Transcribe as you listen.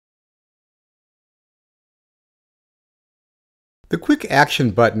The Quick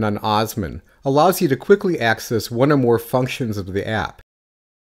Action button on OsmAnd allows you to quickly access one or more functions of the app.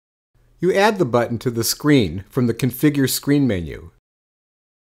 You add the button to the screen from the Configure Screen menu.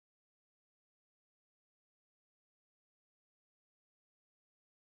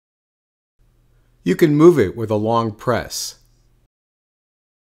 You can move it with a long press.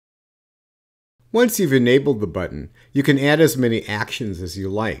 Once you've enabled the button, you can add as many actions as you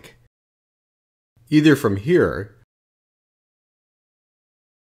like, either from here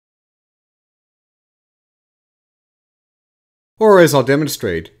or, as I'll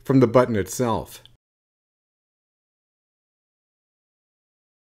demonstrate, from the button itself.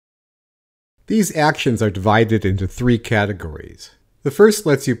 These actions are divided into 3 categories. The first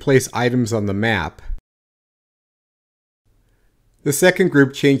lets you place items on the map. The second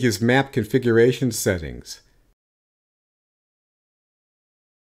group changes map configuration settings.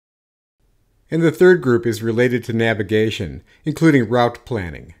 And the third group is related to navigation, including route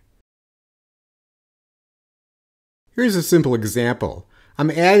planning. Here's a simple example. I'm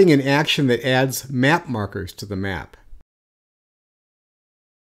adding an action that adds map markers to the map.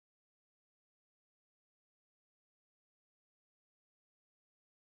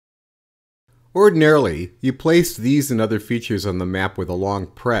 Ordinarily, you place these and other features on the map with a long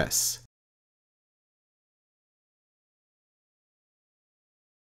press.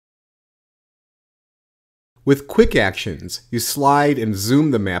 With quick actions, you slide and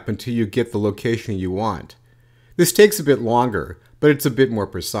zoom the map until you get the location you want. This takes a bit longer, but it's a bit more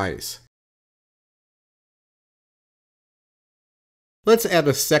precise. Let's add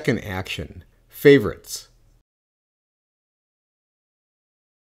a second action, Favorites.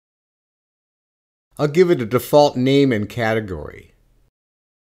 I'll give it a default name and category.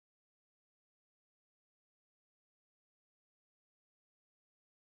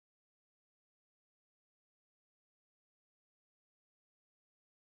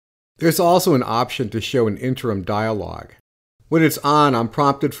 There's also an option to show an interim dialog. When it's on, I'm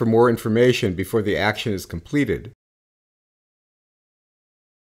prompted for more information before the action is completed.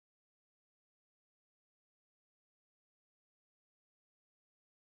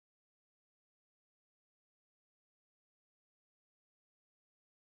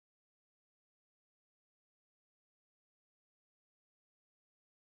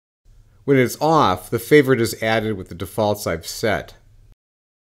 When it's off, the favorite is added with the defaults I've set.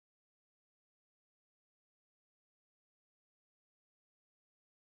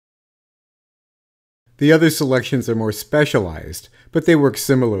 The other selections are more specialized, but they work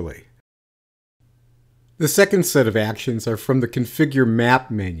similarly. The second set of actions are from the Configure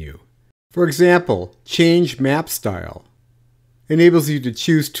Map menu. For example, Change Map Style enables you to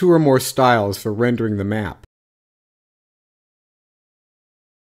choose 2 or more styles for rendering the map.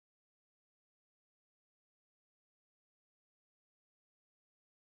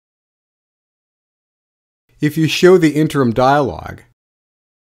 If you show the interim dialog,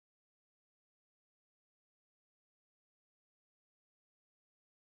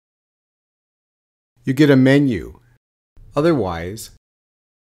 you get a menu. Otherwise,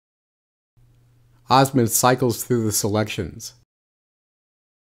 OsmAnd cycles through the selections.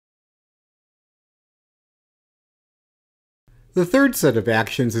 The third set of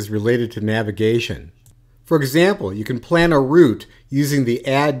actions is related to navigation. For example, you can plan a route using the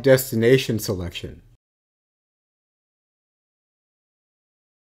Add Destination selection.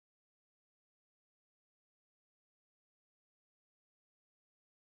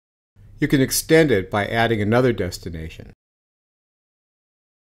 You can extend it by adding another destination.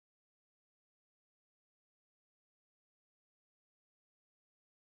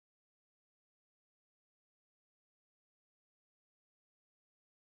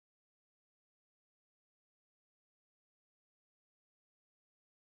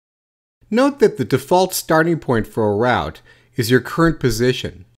 Note that the default starting point for a route is your current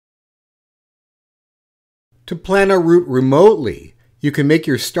position. To plan a route remotely, you can make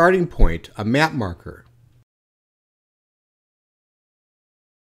your starting point a map marker.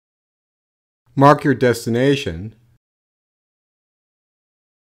 Mark your destination,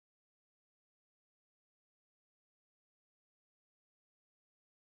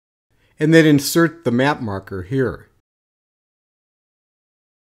 and then insert the map marker here.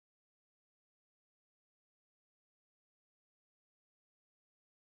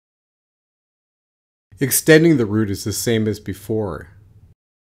 Extending the route is the same as before.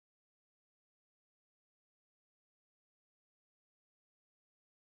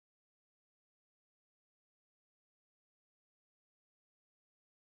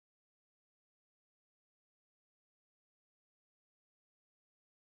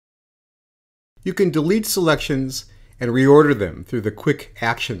 You can delete selections and reorder them through the Quick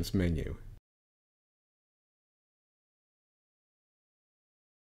Actions menu.